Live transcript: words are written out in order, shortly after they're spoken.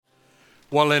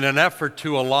Well, in an effort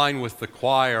to align with the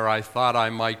choir, I thought I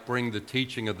might bring the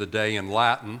teaching of the day in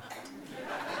Latin.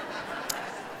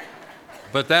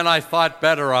 But then I thought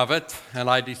better of it, and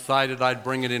I decided I'd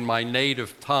bring it in my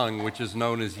native tongue, which is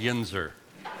known as Yinzer.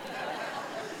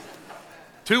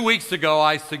 2 weeks ago,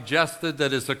 I suggested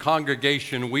that as a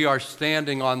congregation, we are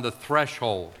standing on the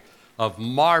threshold of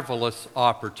marvelous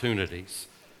opportunities,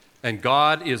 and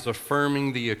God is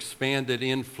affirming the expanded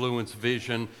influence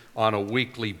vision on a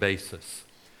weekly basis.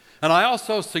 And I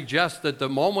also suggested that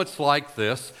moments like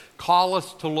this call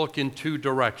us to look in two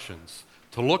directions,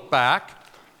 to look back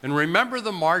and remember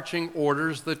the marching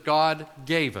orders that God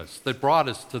gave us, that brought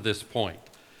us to this point,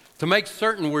 to make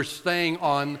certain we're staying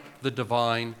on the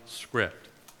divine script.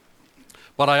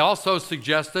 But I also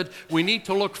suggested we need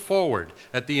to look forward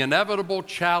at the inevitable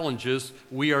challenges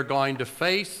we are going to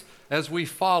face as we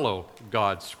follow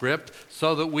God's script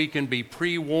so that we can be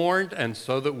pre-warned and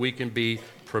so that we can be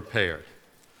prepared.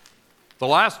 The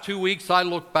last 2 weeks, I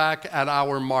look back at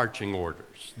our marching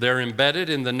orders. They're embedded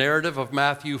in the narrative of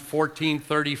Matthew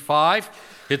 14:35.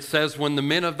 It says, when the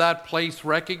men of that place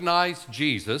recognized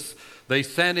Jesus, they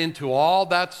sent into all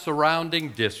that surrounding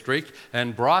district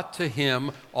and brought to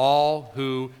him all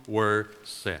who were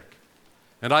sick.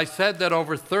 And I said that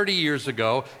over 30 years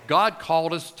ago, God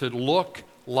called us to look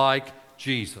like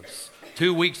Jesus.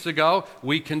 2 weeks ago,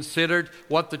 we considered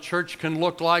what the church can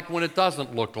look like when it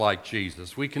doesn't look like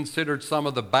Jesus. We considered some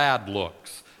of the bad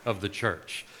looks of the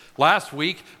church. Last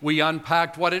week, we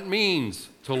unpacked what it means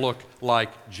to look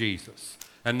like Jesus.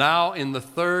 And now, in the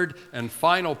third and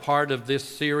final part of this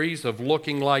series of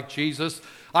looking like Jesus,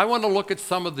 I want to look at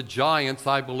some of the giants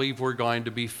I believe we're going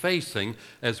to be facing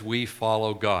as we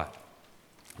follow God.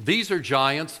 These are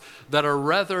giants that are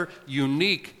rather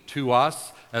unique to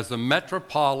us as a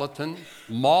metropolitan,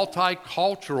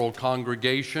 multicultural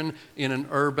congregation in an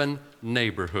urban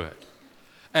neighborhood.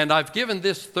 And I've given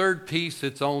this third piece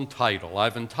its own title.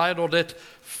 I've entitled it,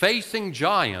 Facing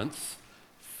Giants,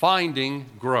 Finding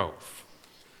Growth.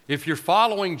 If you're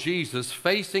following Jesus,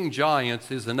 facing giants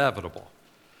is inevitable.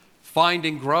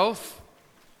 Finding growth,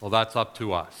 well, that's up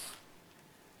to us.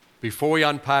 Before we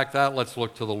unpack that, let's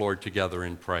look to the Lord together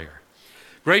in prayer.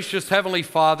 Gracious Heavenly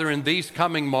Father, in these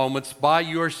coming moments, by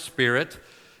your Spirit,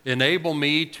 enable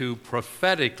me to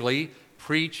prophetically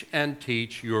preach and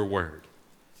teach your word.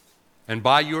 And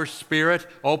by your Spirit,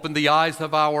 open the eyes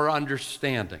of our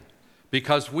understanding,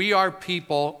 because we are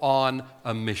people on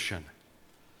a mission.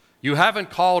 You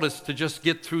haven't called us to just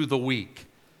get through the week.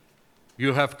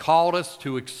 You have called us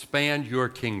to expand your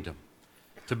kingdom,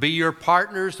 to be your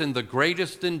partners in the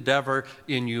greatest endeavor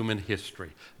in human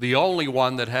history, the only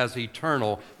one that has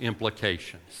eternal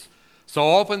implications.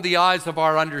 So open the eyes of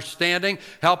our understanding.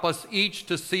 Help us each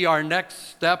to see our next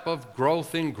step of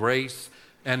growth in grace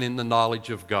and in the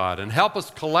knowledge of God. And help us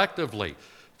collectively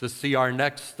to see our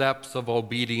next steps of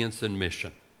obedience and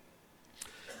mission.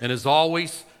 And as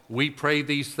always, we pray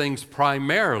these things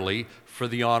primarily for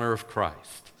the honor of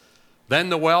Christ, then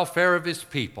the welfare of his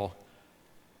people,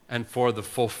 and for the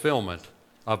fulfillment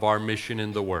of our mission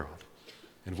in the world.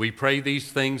 And we pray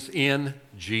these things in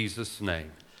Jesus'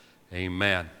 name.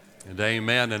 Amen and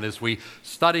amen. And as we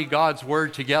study God's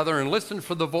word together and listen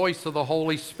for the voice of the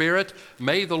Holy Spirit,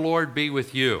 may the Lord be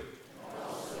with you.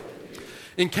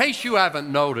 In case you haven't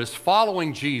noticed,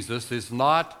 following Jesus is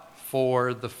not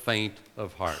for the faint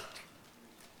of heart.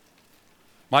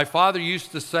 My father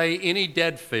used to say any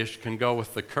dead fish can go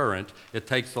with the current. It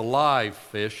takes a live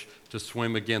fish to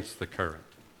swim against the current.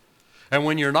 And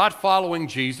when you're not following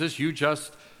Jesus, you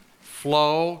just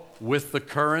flow with the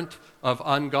current of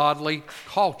ungodly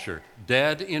culture,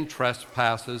 dead in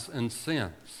trespasses and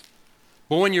sins.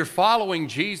 But when you're following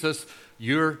Jesus,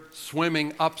 you're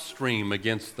swimming upstream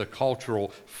against the cultural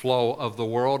flow of the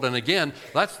world. And again,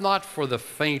 that's not for the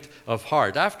faint of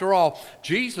heart. After all,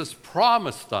 Jesus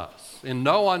promised us in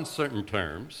no uncertain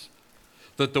terms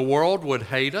that the world would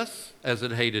hate us as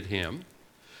it hated him,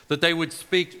 that they would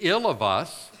speak ill of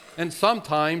us, and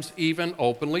sometimes even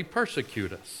openly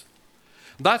persecute us.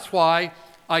 That's why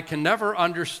I can never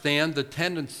understand the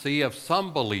tendency of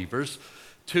some believers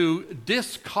to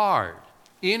discard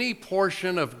any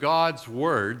portion of God's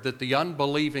word that the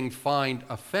unbelieving find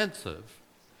offensive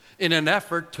in an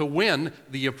effort to win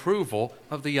the approval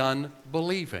of the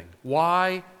unbelieving.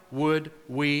 Why would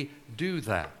we do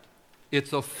that?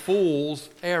 It's a fool's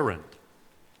errand,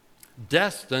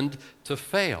 destined to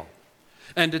fail.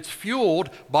 And it's fueled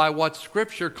by what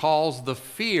Scripture calls the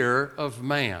fear of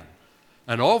man,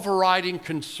 an overriding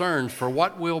concern for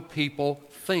what will people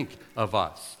think of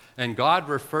us. And God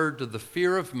referred to the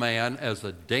fear of man as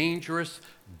a dangerous,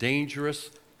 dangerous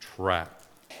trap.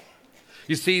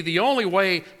 You see, the only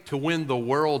way to win the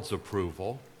world's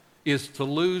approval is to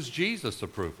lose Jesus'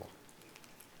 approval.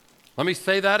 Let me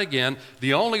say that again.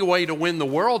 The only way to win the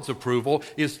world's approval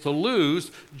is to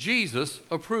lose Jesus'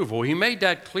 approval. He made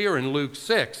that clear in Luke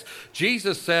 6.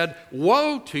 Jesus said,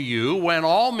 "Woe to you when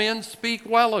all men speak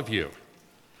well of you,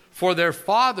 for their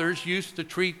fathers used to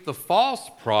treat the false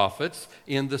prophets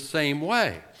in the same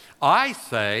way. I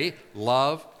say,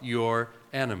 love your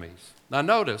enemies." Now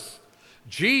notice,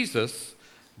 Jesus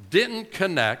didn't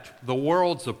connect the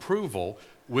world's approval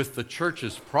with the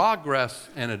church's progress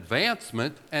and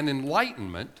advancement and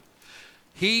enlightenment.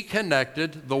 He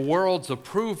connected the world's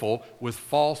approval with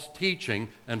false teaching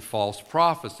and false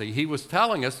prophecy. He was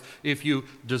telling us, if you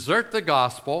desert the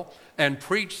gospel and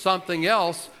preach something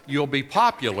else, you'll be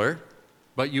popular,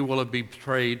 but you will have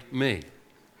betrayed me.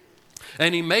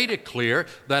 And he made it clear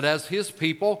that as his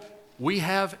people, we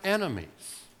have enemies.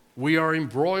 We are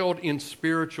embroiled in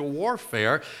spiritual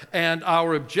warfare, and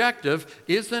our objective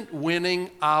isn't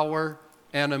winning our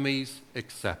enemies'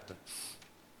 acceptance.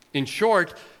 In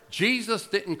short, Jesus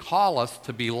didn't call us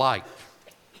to be liked.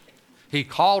 He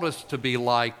called us to be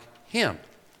like him,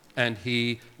 and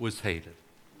he was hated.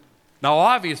 Now,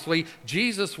 obviously,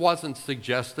 Jesus wasn't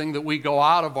suggesting that we go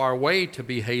out of our way to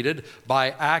be hated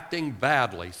by acting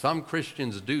badly. Some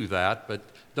Christians do that, but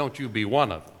don't you be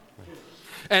one of them.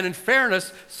 And in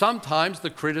fairness, sometimes the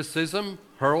criticism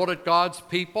hurled at God's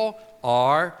people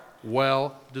are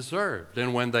well deserved.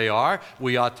 And when they are,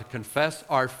 we ought to confess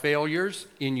our failures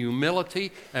in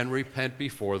humility and repent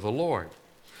before the Lord.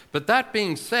 But that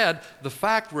being said, the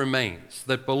fact remains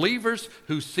that believers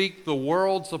who seek the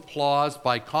world's applause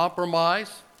by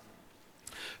compromise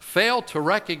fail to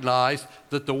recognize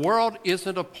that the world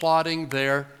isn't applauding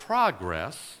their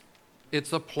progress,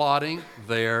 it's applauding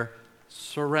their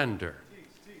surrender.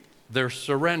 Their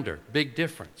surrender. Big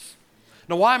difference.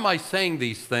 Now, why am I saying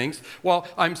these things? Well,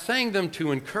 I'm saying them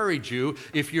to encourage you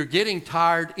if you're getting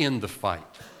tired in the fight,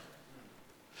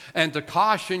 and to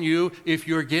caution you if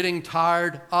you're getting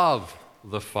tired of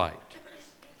the fight.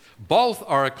 Both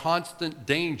are a constant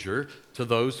danger to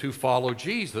those who follow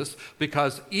Jesus,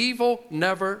 because evil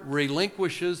never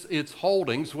relinquishes its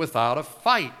holdings without a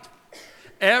fight.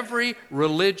 Every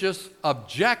religious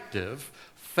objective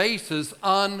faces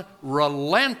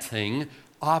unrelenting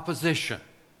opposition.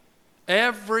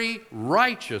 Every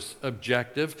righteous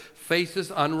objective faces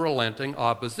unrelenting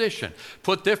opposition.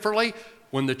 Put differently,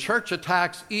 when the church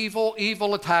attacks evil,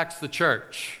 evil attacks the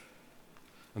church.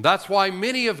 And that's why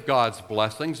many of God's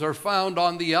blessings are found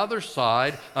on the other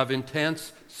side of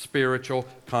intense spiritual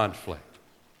conflict.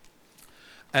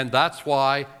 And that's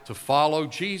why to follow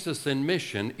Jesus in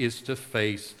mission is to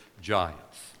face giants.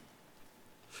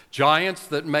 Giants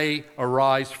that may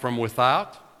arise from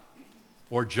without,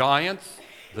 or giants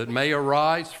that may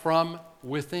arise from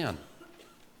within.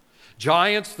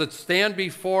 Giants that stand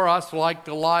before us like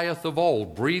Goliath of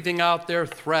old, breathing out their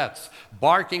threats,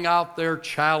 barking out their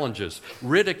challenges,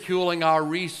 ridiculing our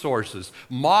resources,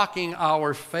 mocking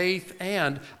our faith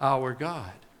and our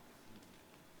God.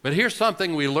 But here's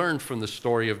something we learned from the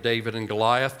story of David and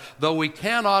Goliath. Though we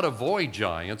cannot avoid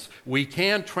giants, we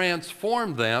can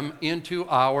transform them into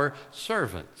our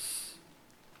servants.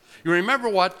 You remember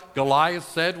what Goliath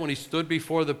said when he stood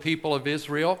before the people of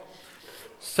Israel?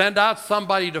 "Send out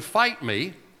somebody to fight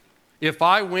me. If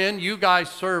I win, you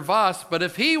guys serve us. But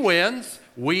if he wins,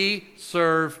 we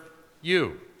serve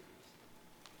you."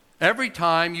 Every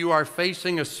time you are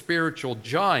facing a spiritual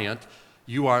giant,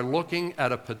 you are looking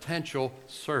at a potential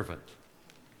servant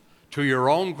to your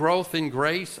own growth in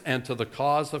grace and to the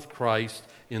cause of Christ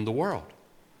in the world.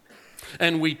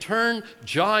 And we turn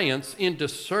giants into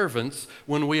servants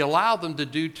when we allow them to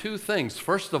do two things.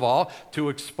 First of all, to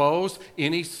expose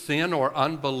any sin or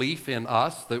unbelief in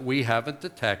us that we haven't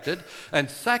detected. And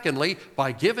secondly,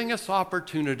 by giving us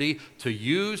opportunity to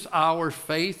use our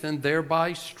faith and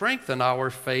thereby strengthen our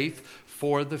faith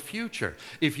for the future.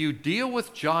 If you deal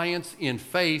with giants in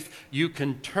faith, you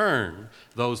can turn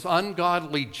those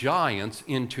ungodly giants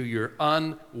into your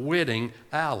unwitting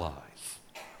allies.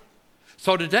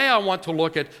 So today I want to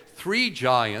look at three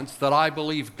giants that I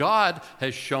believe God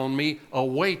has shown me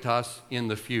await us in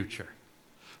the future.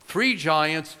 Three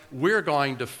giants we're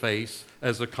going to face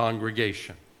as a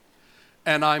congregation.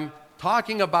 And I'm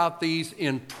talking about these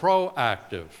in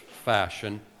proactive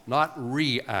fashion, not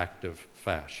reactive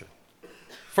fashion.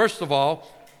 First of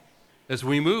all, as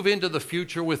we move into the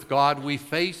future with God, we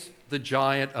face the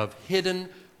giant of hidden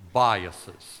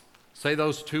biases. Say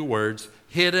those two words,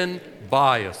 hidden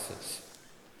biases.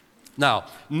 Now,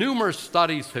 numerous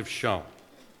studies have shown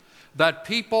that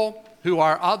people who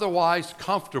are otherwise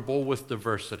comfortable with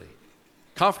diversity,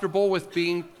 comfortable with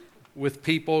being with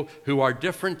people who are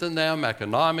different than them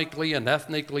economically and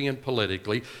ethnically and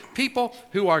politically. People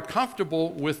who are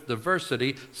comfortable with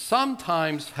diversity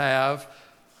sometimes have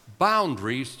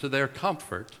boundaries to their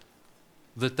comfort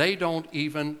that they don't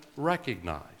even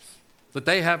recognize, that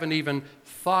they haven't even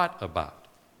thought about.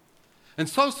 And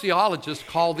sociologists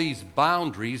call these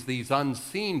boundaries, these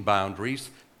unseen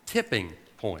boundaries, tipping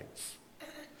points.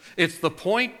 It's the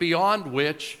point beyond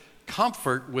which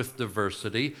comfort with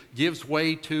diversity gives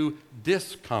way to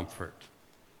discomfort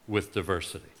with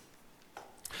diversity.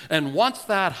 And once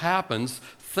that happens,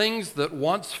 things that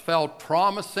once felt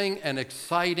promising and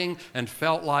exciting and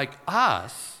felt like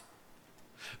us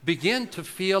begin to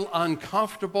feel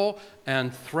uncomfortable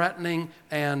and threatening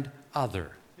and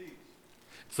other.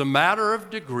 It's a matter of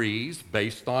degrees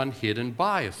based on hidden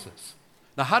biases.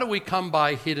 Now, how do we come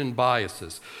by hidden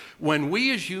biases? When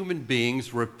we as human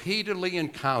beings repeatedly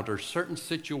encounter certain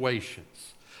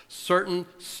situations, certain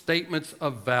statements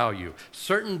of value,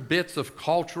 certain bits of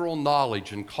cultural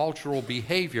knowledge and cultural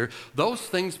behavior, those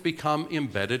things become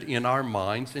embedded in our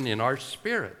minds and in our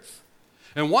spirits.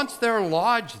 And once they're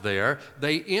lodged there,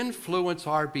 they influence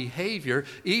our behavior,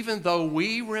 even though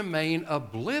we remain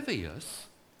oblivious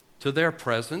to their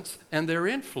presence and their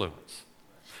influence.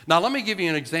 Now, let me give you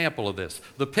an example of this.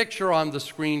 The picture on the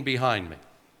screen behind me.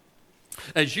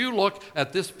 As you look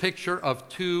at this picture of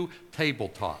two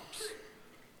tabletops,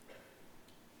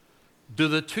 do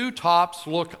the two tops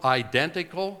look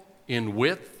identical in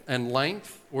width and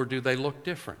length, or do they look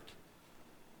different?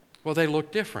 Well, they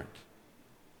look different.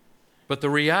 But the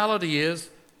reality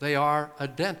is they are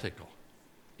identical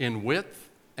in width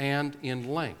and in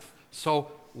length. So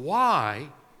why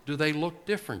do they look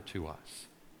different to us?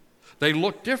 They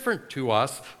look different to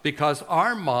us because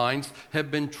our minds have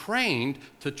been trained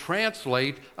to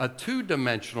translate a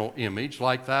two-dimensional image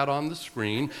like that on the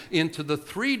screen into the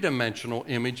three-dimensional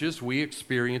images we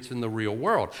experience in the real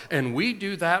world. And we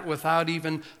do that without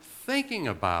even thinking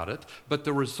about it, but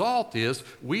the result is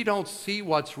we don't see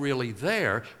what's really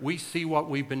there. We see what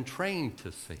we've been trained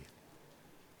to see.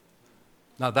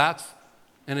 Now that's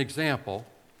an example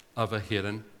of a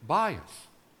hidden bias.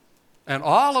 And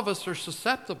all of us are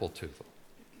susceptible to them.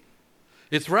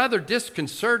 It's rather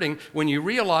disconcerting when you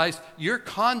realize your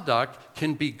conduct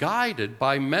can be guided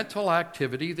by mental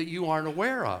activity that you aren't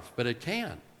aware of, but it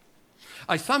can.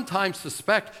 I sometimes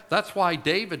suspect that's why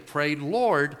David prayed,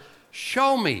 Lord,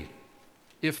 show me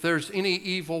if there's any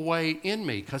evil way in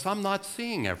me, because I'm not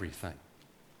seeing everything.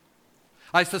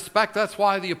 I suspect that's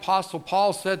why the Apostle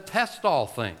Paul said, test all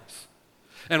things.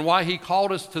 And why he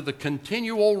called us to the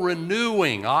continual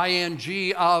renewing,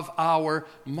 ing, of our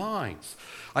minds.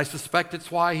 I suspect it's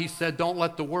why he said, don't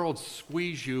let the world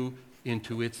squeeze you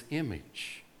into its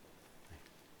image.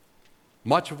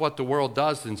 Much of what the world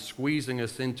does in squeezing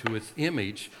us into its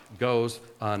image goes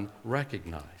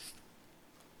unrecognized.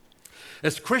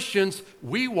 As Christians,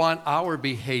 we want our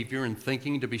behavior and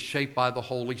thinking to be shaped by the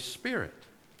Holy Spirit,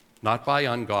 not by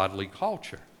ungodly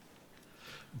culture.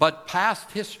 But past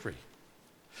history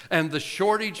and the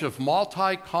shortage of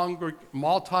multi-ethnic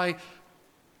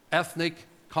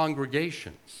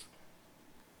congregations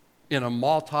in a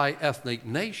multi-ethnic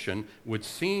nation would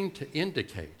seem to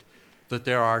indicate that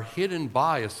there are hidden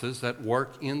biases at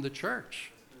work in the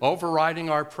church, overriding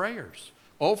our prayers,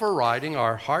 overriding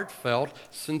our heartfelt,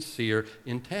 sincere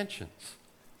intentions.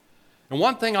 And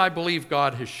one thing I believe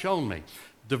God has shown me,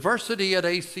 diversity at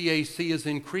ACAC is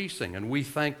increasing, and we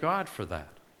thank God for that.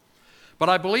 But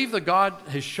I believe that God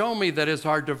has shown me that as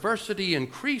our diversity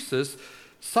increases,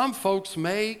 some folks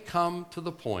may come to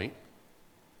the point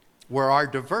where our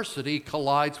diversity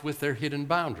collides with their hidden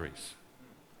boundaries,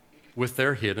 with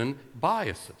their hidden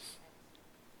biases.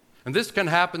 And this can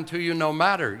happen to you no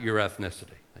matter your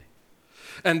ethnicity.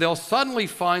 And they'll suddenly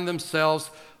find themselves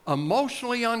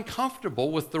emotionally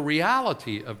uncomfortable with the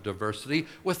reality of diversity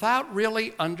without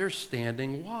really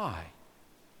understanding why.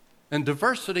 And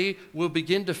diversity will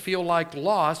begin to feel like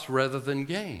loss rather than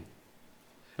gain.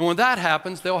 And when that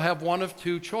happens, they'll have one of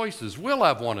two choices. We'll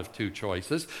have one of two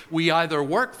choices. We either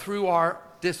work through our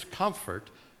discomfort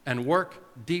and work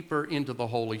deeper into the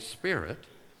Holy Spirit,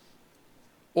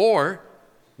 or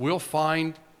we'll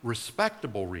find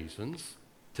respectable reasons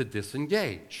to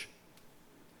disengage,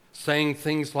 saying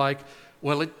things like,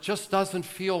 well, it just doesn't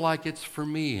feel like it's for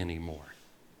me anymore.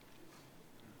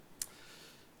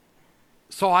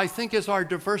 So I think as our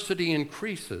diversity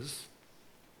increases,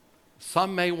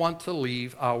 some may want to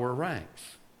leave our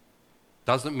ranks.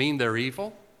 Doesn't mean they're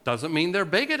evil, doesn't mean they're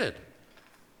bigoted.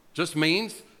 Just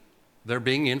means they're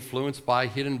being influenced by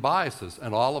hidden biases,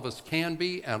 and all of us can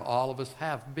be, and all of us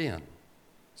have been.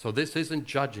 So this isn't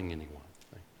judging anyone.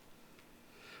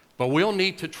 But we'll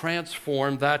need to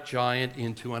transform that giant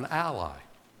into an ally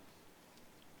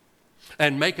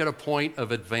and make it a point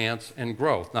of advance and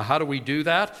growth. Now, how do we do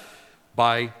that?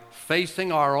 By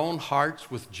facing our own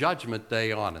hearts with Judgment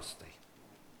Day honesty.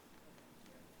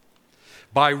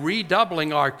 By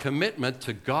redoubling our commitment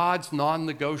to God's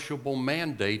non-negotiable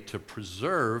mandate to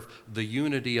preserve the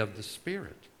unity of the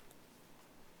Spirit,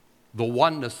 the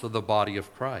oneness of the body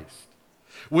of Christ.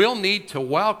 We'll need to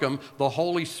welcome the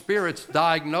Holy Spirit's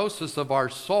diagnosis of our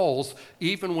souls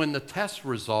even when the test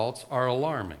results are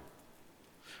alarming.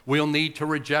 We'll need to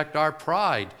reject our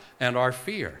pride and our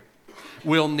fear.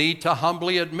 We'll need to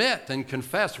humbly admit and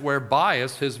confess where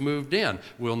bias has moved in.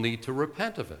 We'll need to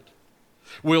repent of it.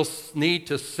 We'll need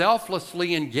to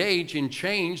selflessly engage in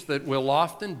change that will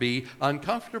often be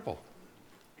uncomfortable.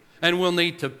 And we'll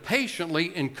need to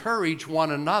patiently encourage one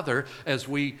another as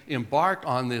we embark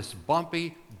on this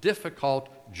bumpy, difficult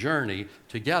journey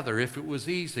together. If it was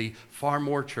easy, far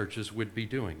more churches would be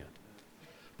doing it.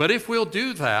 But if we'll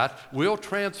do that, we'll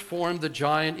transform the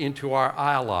giant into our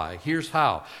ally. Here's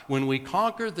how. When we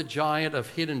conquer the giant of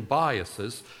hidden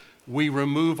biases, we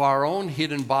remove our own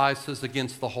hidden biases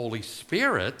against the Holy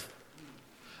Spirit,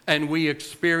 and we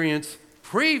experience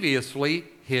previously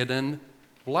hidden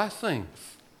blessings.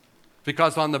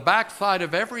 Because on the backside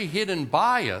of every hidden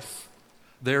bias,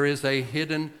 there is a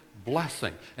hidden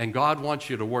blessing. And God wants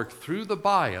you to work through the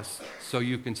bias so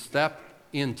you can step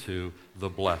into the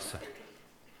blessing.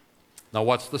 Now,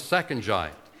 what's the second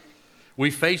giant?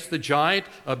 We face the giant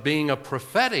of being a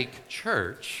prophetic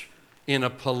church in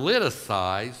a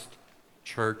politicized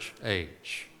church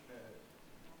age.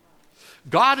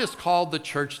 God has called the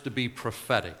church to be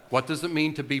prophetic. What does it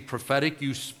mean to be prophetic?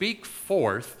 You speak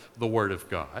forth the word of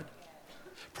God.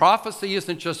 Prophecy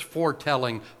isn't just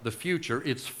foretelling the future,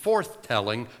 it's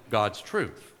forthtelling God's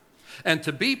truth. And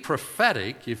to be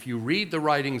prophetic, if you read the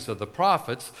writings of the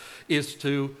prophets, is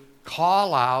to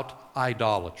call out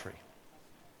idolatry,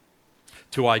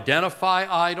 to identify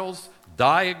idols,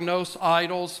 diagnose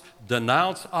idols,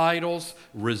 denounce idols,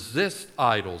 resist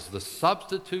idols, the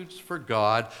substitutes for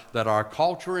God that our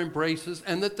culture embraces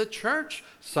and that the church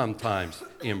sometimes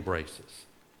embraces.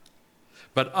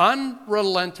 But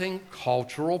unrelenting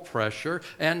cultural pressure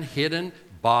and hidden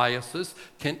biases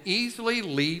can easily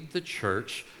lead the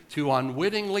church to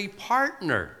unwittingly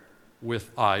partner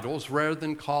with idols rather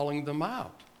than calling them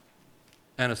out,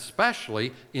 and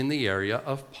especially in the area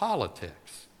of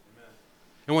politics. Amen.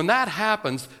 And when that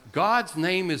happens, God's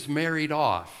name is married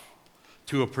off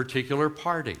to a particular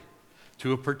party,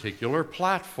 to a particular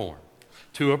platform,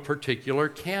 to a particular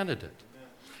candidate.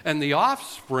 And the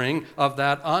offspring of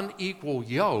that unequal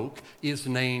yoke is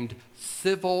named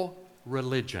civil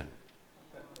religion.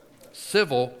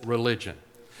 Civil religion.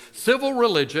 Civil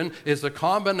religion is a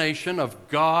combination of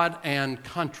God and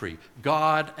country,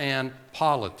 God and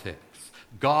politics,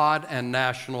 God and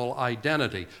national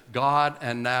identity, God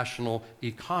and national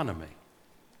economy.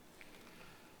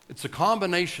 It's a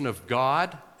combination of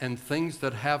God and things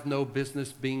that have no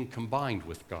business being combined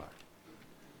with God.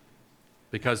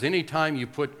 Because anytime you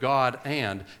put God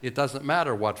and, it doesn't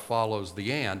matter what follows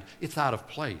the and, it's out of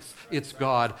place. It's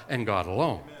God and God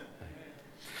alone. Amen.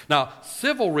 Now,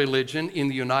 civil religion in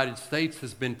the United States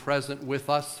has been present with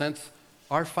us since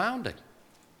our founding.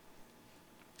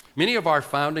 Many of our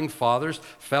founding fathers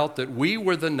felt that we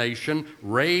were the nation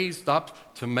raised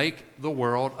up to make the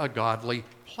world a godly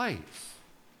place.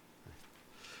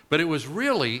 But it was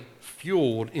really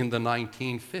fueled in the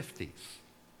 1950s.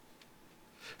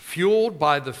 Fueled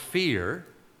by the fear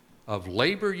of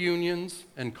labor unions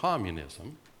and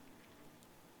communism,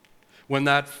 when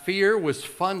that fear was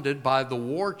funded by the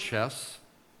war chests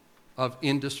of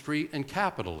industry and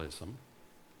capitalism,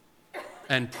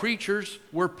 and preachers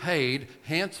were paid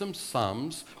handsome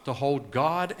sums to hold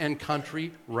God and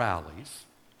country rallies,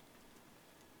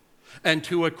 and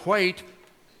to equate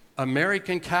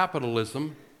American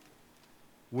capitalism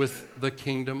with the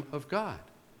kingdom of God.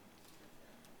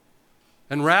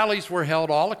 And rallies were held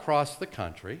all across the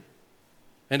country.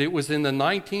 And it was in the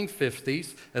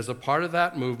 1950s, as a part of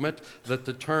that movement, that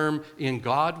the term "In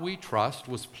God We Trust"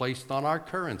 was placed on our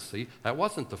currency. That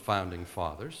wasn't the founding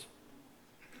fathers.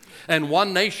 And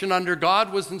 "One Nation Under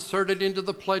God" was inserted into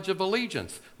the Pledge of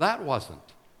Allegiance. That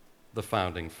wasn't the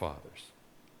founding fathers.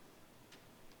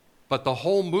 But the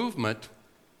whole movement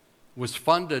was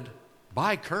funded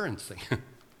by currency.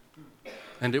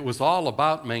 And it was all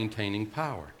about maintaining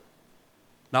power.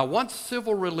 Now, once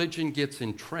civil religion gets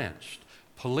entrenched,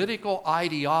 political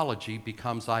ideology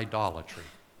becomes idolatry.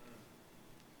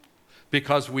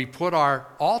 Because we put our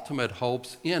ultimate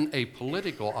hopes in a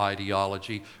political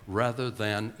ideology rather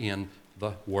than in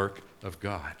the work of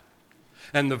God.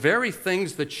 And the very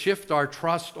things that shift our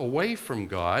trust away from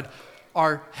God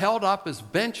are held up as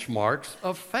benchmarks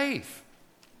of faith.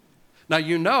 Now,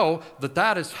 you know that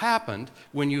that has happened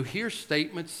when you hear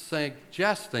statements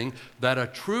suggesting that a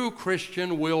true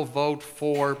Christian will vote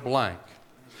for blank,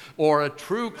 or a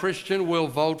true Christian will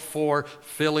vote for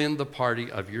fill in the party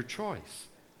of your choice.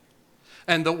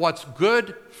 And that what's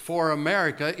good for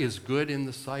America is good in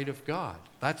the sight of God.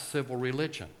 That's civil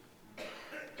religion.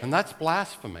 And that's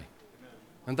blasphemy.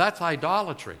 And that's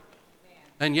idolatry.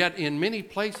 And yet, in many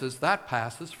places, that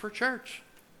passes for church.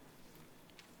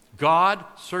 God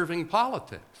serving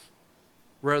politics,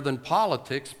 rather than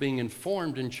politics being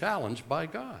informed and challenged by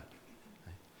God.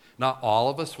 Now, all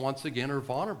of us, once again, are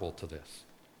vulnerable to this.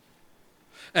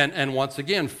 And once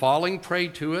again, falling prey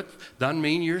to it doesn't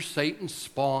mean you're Satan's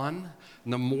spawn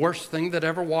and the worst thing that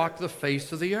ever walked the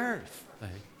face of the earth.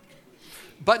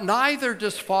 But neither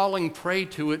does falling prey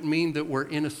to it mean that we're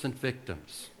innocent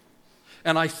victims.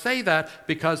 And I say that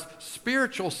because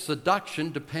spiritual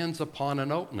seduction depends upon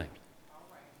an opening.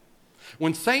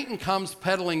 When Satan comes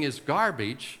peddling his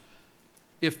garbage,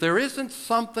 if there isn't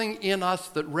something in us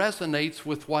that resonates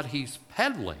with what he's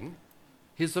peddling,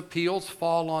 his appeals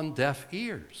fall on deaf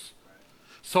ears.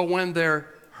 So when they're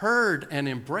heard and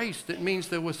embraced, it means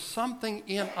there was something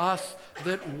in us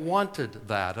that wanted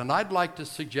that. And I'd like to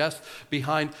suggest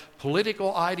behind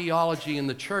political ideology in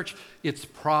the church, it's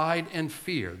pride and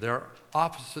fear. They're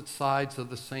opposite sides of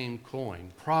the same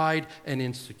coin, pride and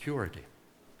insecurity.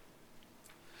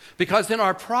 Because in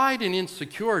our pride and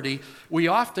insecurity, we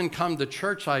often come to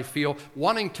church, I feel,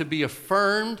 wanting to be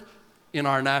affirmed in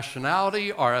our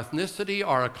nationality, our ethnicity,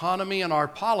 our economy, and our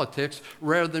politics,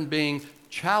 rather than being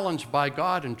challenged by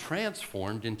God and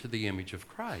transformed into the image of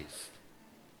Christ.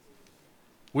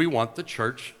 We want the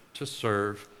church to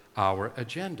serve our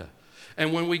agenda.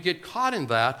 And when we get caught in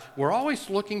that, we're always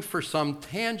looking for some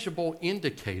tangible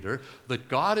indicator that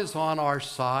God is on our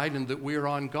side and that we're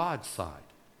on God's side.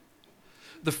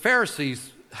 The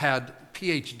Pharisees had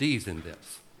PhDs in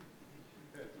this.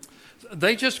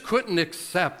 They just couldn't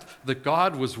accept that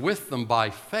God was with them by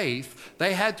faith.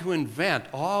 They had to invent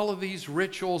all of these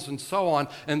rituals and so on,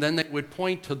 and then they would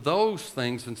point to those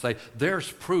things and say,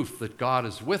 there's proof that God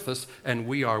is with us and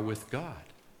we are with God.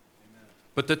 Amen.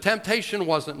 But the temptation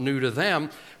wasn't new to them.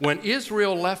 When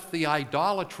Israel left the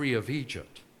idolatry of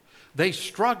Egypt, they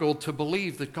struggled to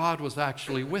believe that God was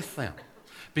actually with them.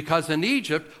 Because in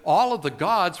Egypt, all of the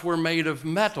gods were made of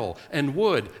metal and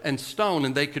wood and stone,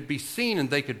 and they could be seen and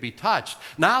they could be touched.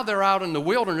 Now they're out in the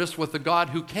wilderness with a God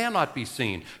who cannot be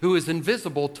seen, who is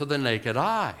invisible to the naked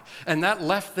eye. And that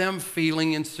left them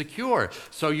feeling insecure.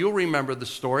 So you'll remember the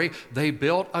story. They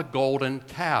built a golden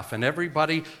calf, and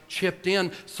everybody chipped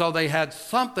in, so they had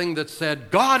something that said,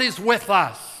 God is with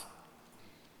us.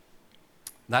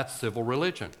 That's civil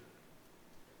religion.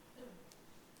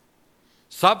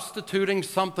 Substituting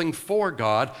something for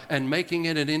God and making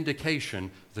it an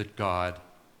indication that God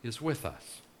is with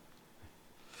us.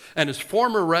 And as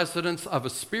former residents of a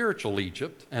spiritual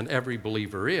Egypt, and every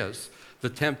believer is, the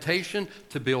temptation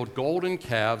to build golden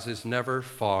calves is never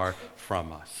far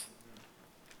from us.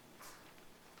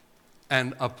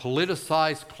 And a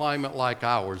politicized climate like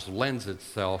ours lends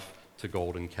itself to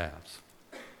golden calves.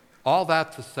 All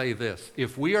that to say this: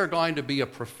 if we are going to be a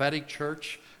prophetic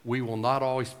church, we will not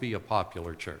always be a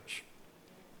popular church.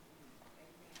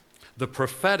 The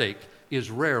prophetic is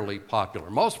rarely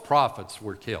popular. Most prophets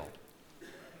were killed.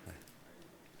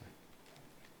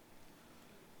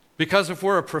 Because if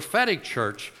we're a prophetic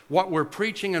church, what we're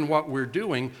preaching and what we're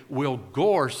doing will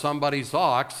gore somebody's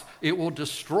ox. It will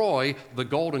destroy the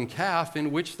golden calf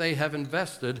in which they have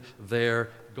invested their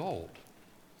gold.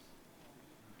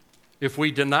 If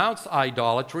we denounce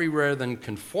idolatry rather than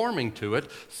conforming to it,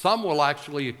 some will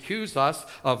actually accuse us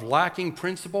of lacking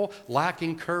principle,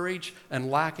 lacking courage,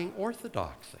 and lacking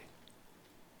orthodoxy.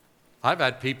 I've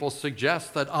had people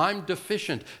suggest that I'm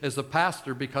deficient as a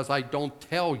pastor because I don't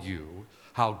tell you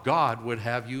how God would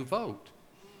have you vote.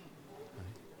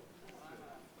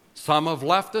 Some have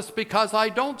left us because I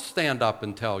don't stand up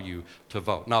and tell you to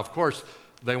vote. Now, of course,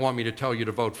 they want me to tell you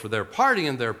to vote for their party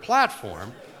and their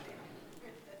platform.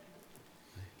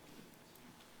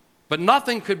 But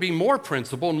nothing could be more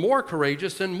principled, more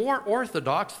courageous, and more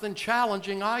orthodox than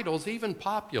challenging idols, even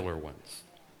popular ones.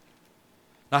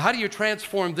 Now, how do you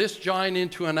transform this giant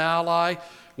into an ally?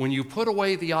 When you put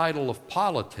away the idol of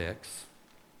politics,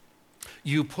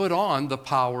 you put on the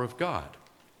power of God.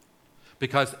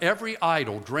 Because every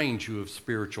idol drains you of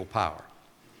spiritual power.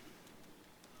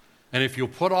 And if you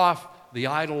put off the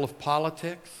idol of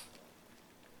politics,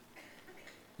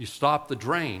 you stop the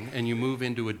drain and you move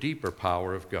into a deeper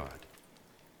power of God.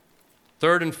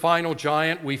 Third and final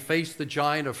giant, we face the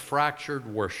giant of fractured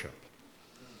worship.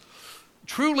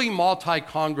 Truly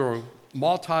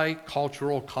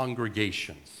multicultural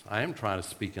congregations. I am trying to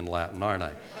speak in Latin, aren't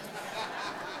I?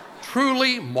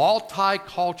 Truly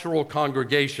multicultural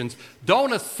congregations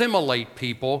don't assimilate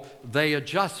people, they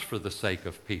adjust for the sake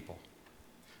of people.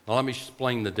 Now let me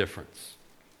explain the difference.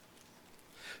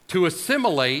 To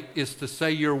assimilate is to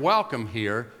say you're welcome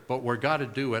here, but we're got to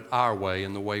do it our way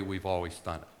and the way we've always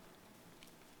done it.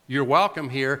 You're welcome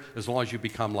here as long as you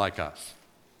become like us.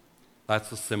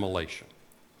 That's assimilation.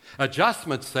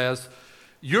 Adjustment says,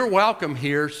 you're welcome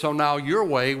here, so now your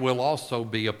way will also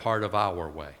be a part of our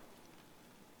way.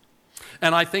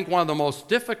 And I think one of the most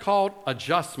difficult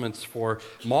adjustments for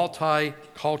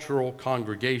multicultural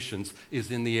congregations is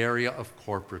in the area of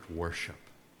corporate worship.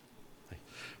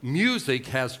 Music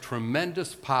has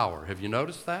tremendous power. Have you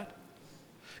noticed that?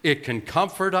 It can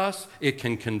comfort us, it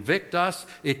can convict us,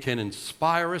 it can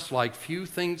inspire us like few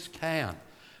things can.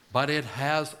 But it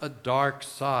has a dark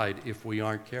side if we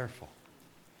aren't careful.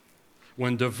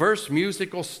 When diverse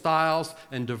musical styles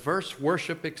and diverse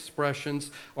worship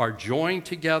expressions are joined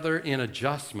together in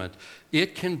adjustment,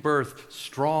 it can birth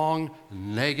strong,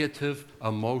 negative,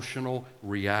 emotional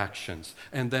reactions.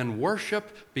 And then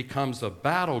worship becomes a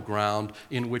battleground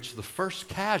in which the first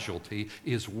casualty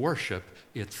is worship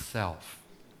itself.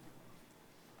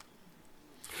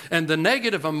 And the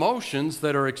negative emotions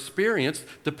that are experienced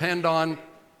depend on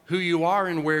who you are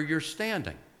and where you're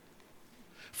standing.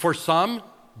 For some,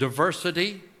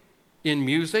 diversity in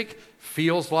music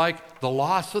feels like the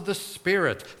loss of the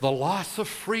spirit, the loss of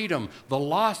freedom, the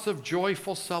loss of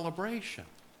joyful celebration.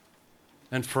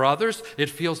 And for others,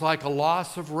 it feels like a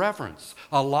loss of reverence,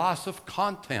 a loss of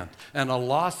content, and a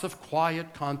loss of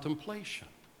quiet contemplation.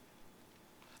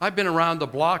 I've been around the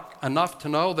block enough to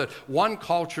know that one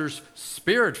culture's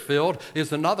spirit-filled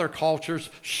is another culture's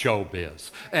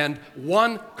showbiz. And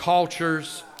one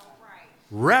culture's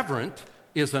reverent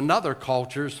is another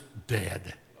culture's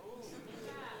dead.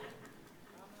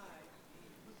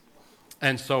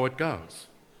 And so it goes.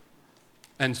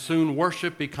 And soon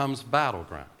worship becomes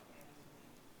battleground.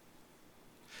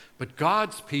 But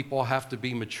God's people have to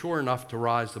be mature enough to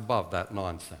rise above that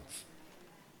nonsense.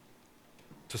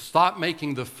 To stop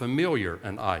making the familiar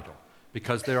an idol,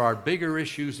 because there are bigger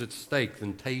issues at stake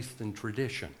than taste and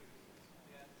tradition.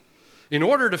 In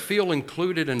order to feel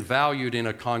included and valued in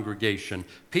a congregation,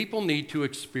 people need to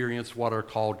experience what are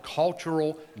called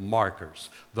cultural markers.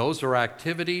 Those are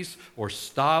activities or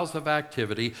styles of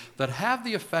activity that have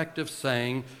the effect of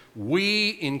saying,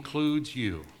 we includes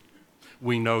you.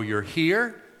 We know you're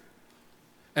here,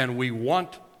 and we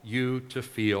want you to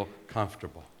feel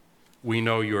comfortable. We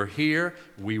know you're here,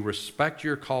 we respect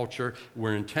your culture,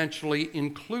 we're intentionally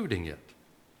including it,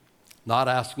 not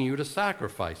asking you to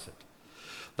sacrifice it.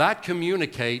 That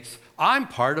communicates, I'm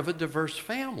part of a diverse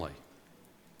family.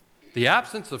 The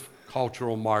absence of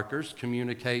cultural markers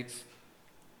communicates,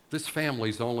 this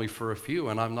family's only for a few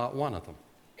and I'm not one of them.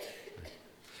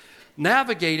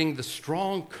 Navigating the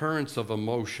strong currents of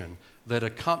emotion that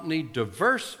accompany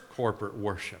diverse corporate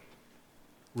worship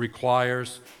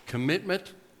requires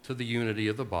commitment to the unity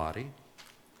of the body,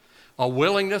 a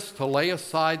willingness to lay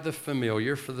aside the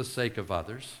familiar for the sake of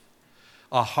others,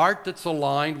 a heart that's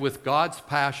aligned with God's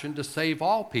passion to save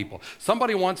all people.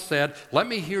 Somebody once said, let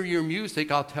me hear your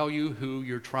music, I'll tell you who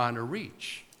you're trying to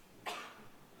reach.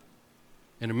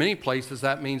 And in many places,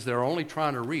 that means they're only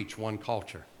trying to reach one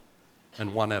culture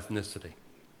and one ethnicity.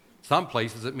 Some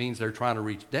places, it means they're trying to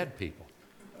reach dead people.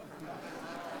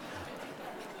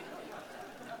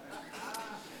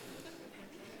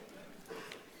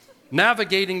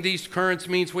 Navigating these currents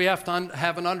means we have to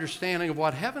have an understanding of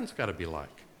what heaven's got to be like.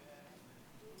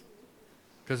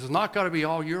 Because it's not got to be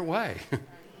all your way.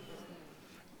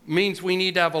 Means we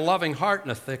need to have a loving heart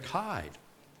and a thick hide.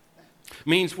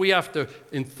 Means we have to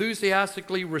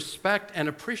enthusiastically respect and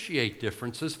appreciate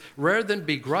differences rather than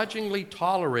begrudgingly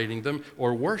tolerating them,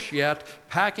 or worse yet,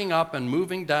 packing up and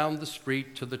moving down the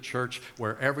street to the church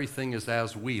where everything is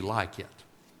as we like it.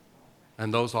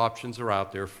 And those options are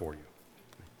out there for you.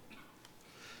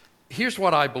 Here's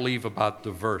what I believe about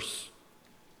diverse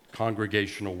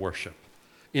congregational worship.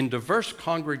 In diverse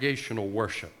congregational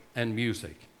worship and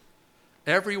music,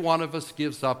 every one of us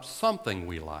gives up something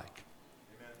we like,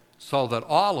 so that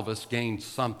all of us gain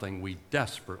something we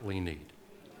desperately need.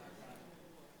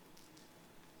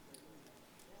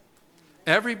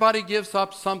 Everybody gives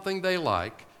up something they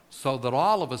like, so that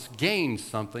all of us gain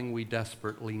something we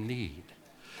desperately need.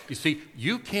 You see,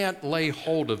 you can't lay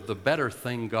hold of the better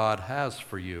thing God has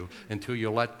for you until you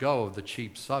let go of the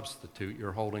cheap substitute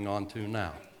you're holding on to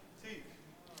now.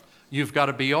 You've got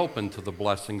to be open to the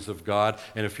blessings of God.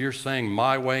 And if you're saying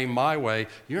my way,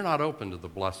 you're not open to the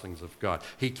blessings of God.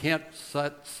 He can't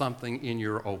set something in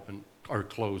your open or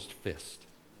closed fist.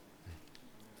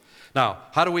 Now,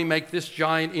 how do we make this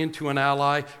giant into an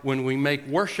ally? When we make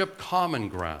worship common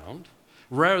ground,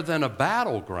 rather than a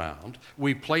battleground,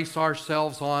 we place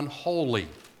ourselves on holy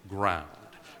ground.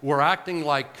 We're acting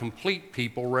like complete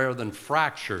people rather than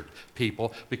fractured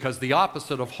people, because the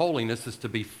opposite of holiness is to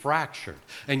be fractured.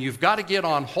 And you've got to get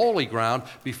on holy ground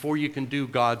before you can do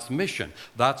God's mission.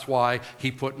 That's why he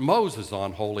put Moses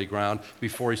on holy ground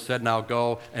before he said, now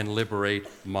go and liberate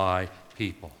my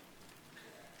people.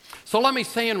 So let me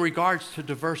say in regards to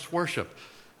diverse worship,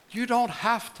 you don't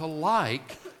have to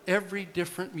like every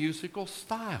different musical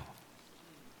style.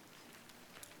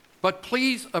 But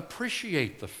please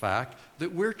appreciate the fact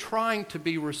that we're trying to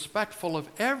be respectful of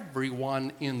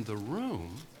everyone in the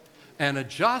room and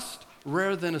adjust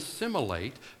rather than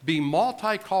assimilate, be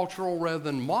multicultural rather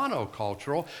than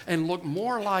monocultural, and look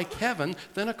more like heaven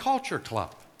than a culture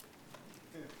club.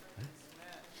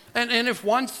 And if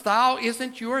one style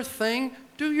isn't your thing,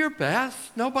 do your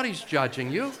best. Nobody's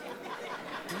judging you.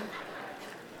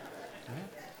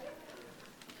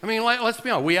 I mean, let's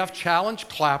be honest. We have challenge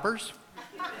clappers.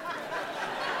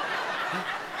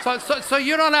 So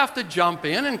you don't have to jump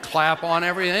in and clap on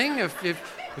everything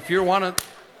if you want to,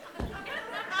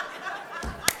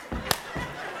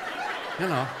 you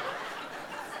know.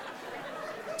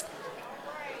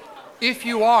 If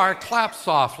you are, clap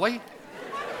softly.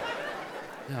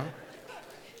 You know.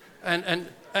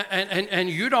 And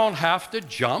you don't have to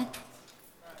jump,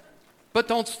 but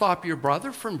don't stop your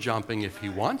brother from jumping if he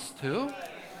wants to.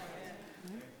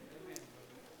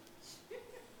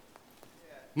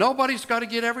 Nobody's got to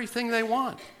get everything they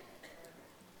want.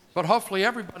 But hopefully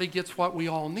everybody gets what we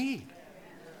all need.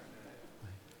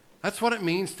 That's what it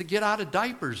means to get out of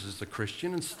diapers as a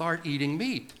Christian and start eating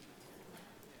meat.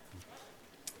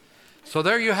 So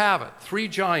there you have it. 3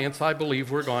 giants I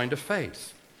believe we're going to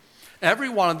face. Every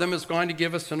one of them is going to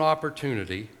give us an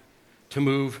opportunity to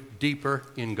move deeper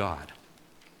in God.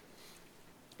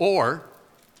 Or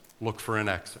look for an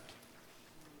exit.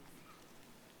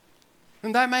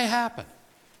 And that may happen.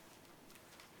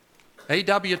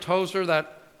 A.W. Tozer,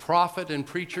 that prophet and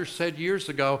preacher, said years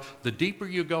ago, the deeper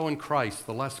you go in Christ,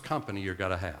 the less company you're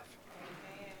going to have.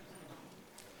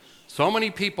 So many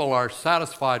people are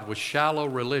satisfied with shallow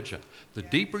religion. The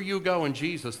deeper you go in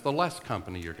Jesus, the less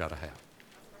company you're going to have.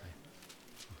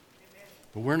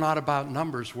 But we're not about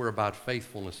numbers, we're about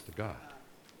faithfulness to God.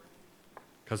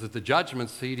 Because at the judgment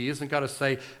seat, he isn't going to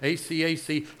say,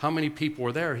 AC, how many people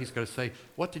were there? He's going to say,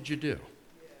 what did you do?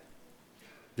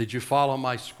 Did you follow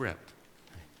my script?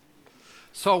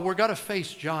 So we're going to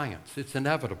face giants. It's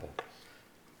inevitable.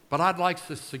 But I'd like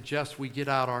to suggest we get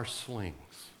out our slings.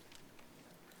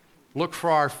 Look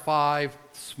for our 5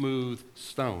 smooth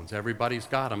stones. Everybody's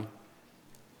got them.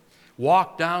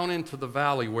 Walk down into the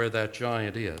valley where that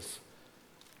giant is.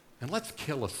 And let's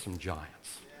kill us some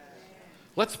giants.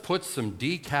 Let's put some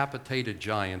decapitated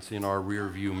giants in our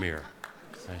rearview mirror.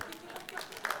 Okay?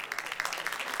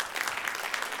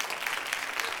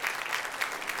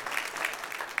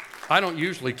 I don't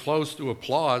usually close to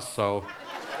applause, so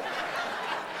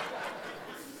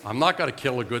I'm not going to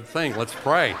kill a good thing. Let's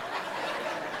pray.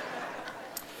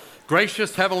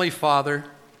 Gracious Heavenly Father,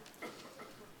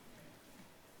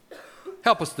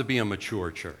 help us to be a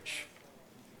mature church.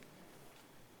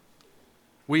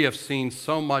 We have seen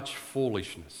so much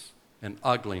foolishness and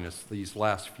ugliness these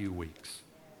last few weeks.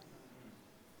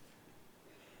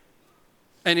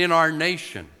 And in our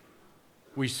nation,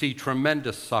 we see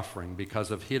tremendous suffering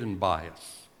because of hidden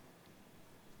bias.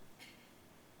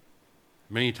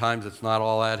 Many times it's not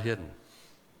all that hidden.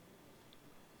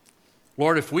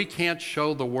 Lord, if we can't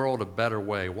show the world a better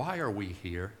way, why are we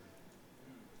here?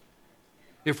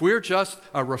 If we're just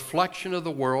a reflection of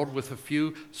the world with a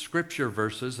few scripture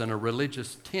verses and a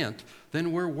religious tint,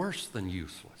 then we're worse than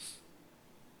useless.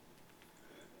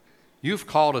 You've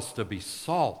called us to be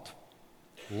salt,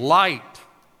 light,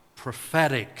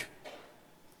 prophetic.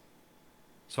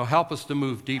 So help us to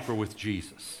move deeper with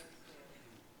Jesus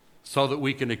so that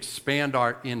we can expand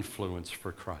our influence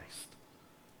for Christ.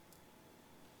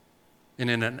 And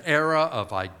in an era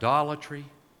of idolatry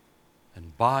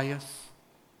and bias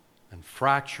and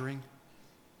fracturing,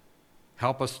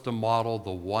 help us to model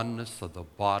the oneness of the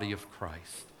body of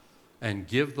Christ and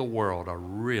give the world a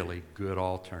really good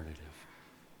alternative.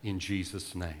 In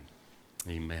Jesus' name,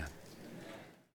 amen.